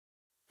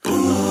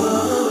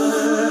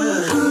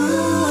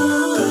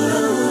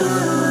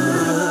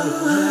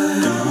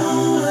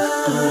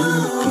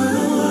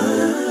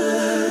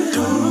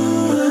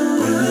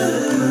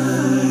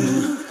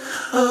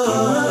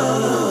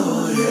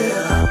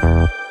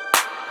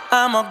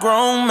I'm a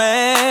grown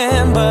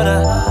man, but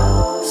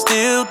I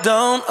still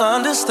don't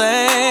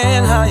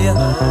understand how you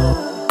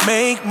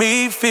make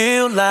me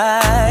feel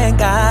like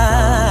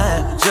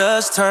I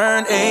just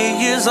turned 8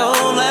 years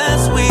old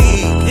last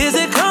week. Is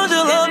it 'cause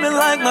you love me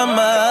like my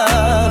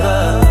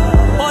mother,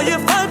 or you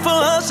fight for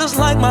us just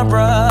like my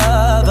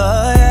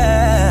brother?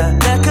 Yeah,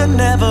 there could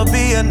never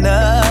be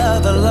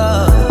another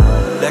love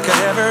that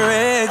could ever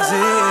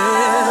exist.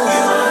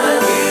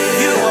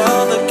 You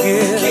are the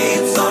gift.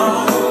 Keeps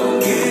on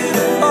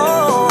giving.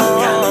 Oh,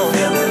 got me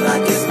feeling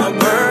like it's my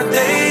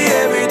birthday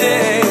every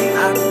day.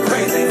 I'm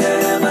crazy to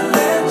ever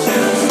let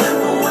you slip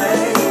away.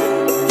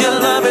 Your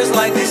love is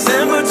like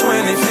December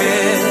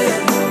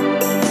 25th.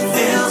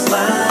 Feels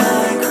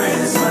like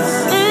Christmas.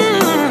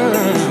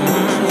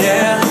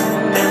 Yeah.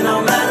 And no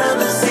matter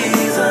the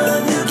season,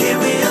 you give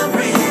me a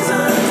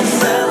reason to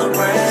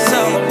celebrate.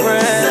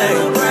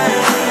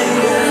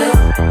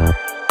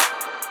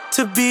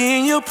 To be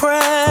in your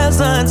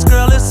presence,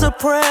 girl, it's a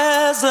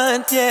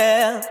present,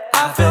 yeah.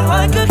 I feel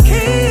like a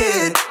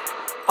kid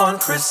on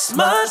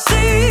Christmas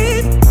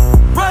Eve,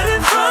 right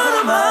in front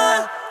of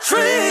my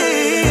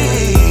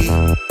tree.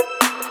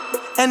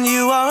 And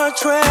you are a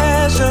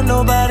treasure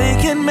nobody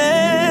can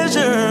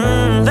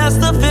measure. That's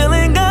the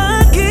feeling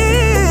I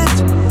get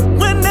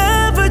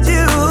whenever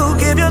you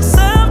give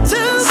yourself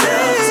to me.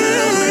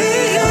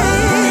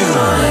 You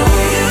are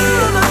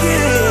the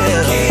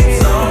gift.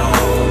 Keeps on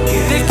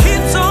giving. It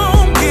keeps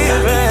on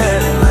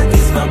giving. Like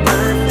it's my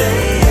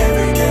birthday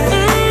every day.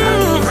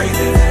 I'm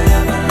crazy to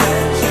ever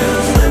let you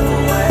slip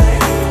away.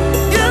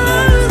 Your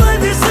love is like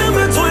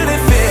December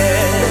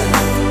 25th.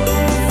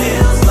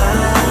 Feels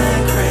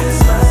like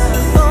Christmas.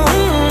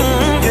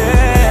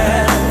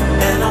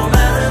 Yeah. And no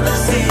matter the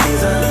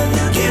season,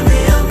 you give me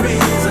a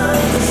reason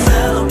to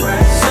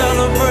celebrate.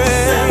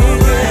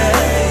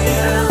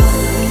 Yeah.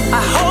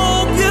 I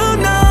hope you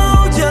know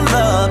your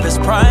love is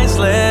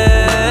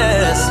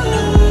priceless.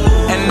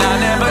 And I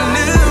never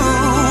knew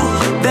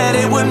that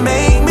it would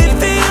make me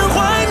feel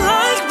quite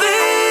like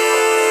this.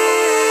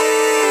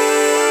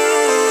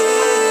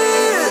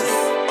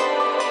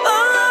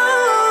 Oh,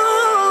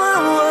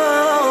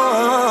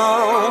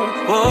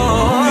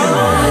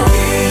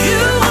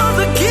 you are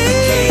the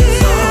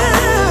gift.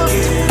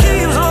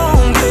 Keeps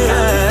on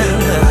giving.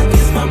 Like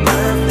it's my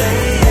birthday.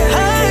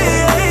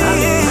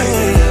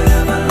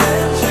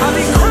 I'll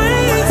be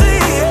crazy,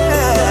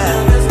 yeah.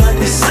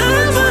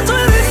 December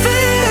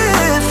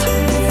 25th.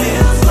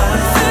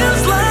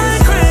 Feels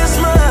like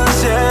Christmas,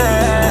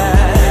 yeah.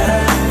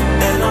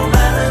 And no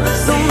matter the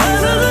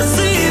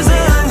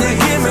season, you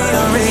give me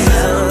a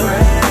reason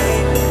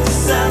to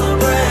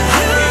celebrate.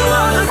 You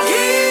are the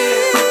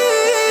gift.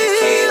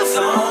 Keeps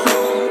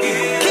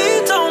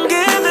on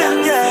giving,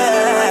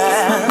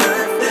 yeah.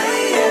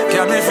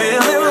 Got me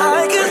feeling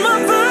like it's my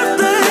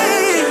birthday.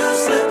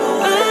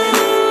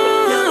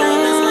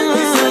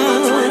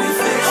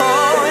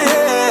 Oh,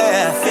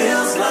 yeah.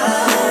 Feels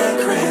like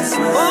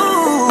Christmas.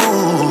 Ooh,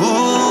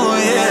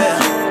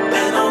 yeah.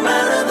 And no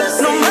matter the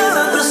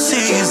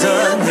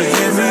season, you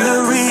give me a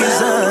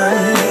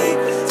reason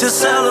to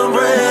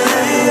celebrate.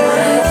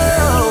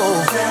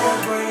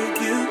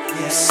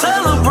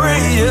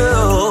 Celebrate you.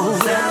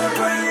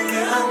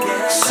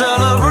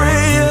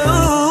 Celebrate you.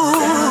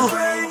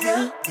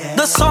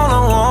 That's all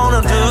I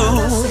wanna do.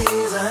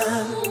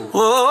 Oh,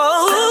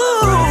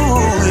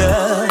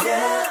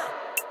 yeah.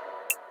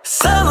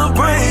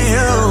 Celebrate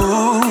you.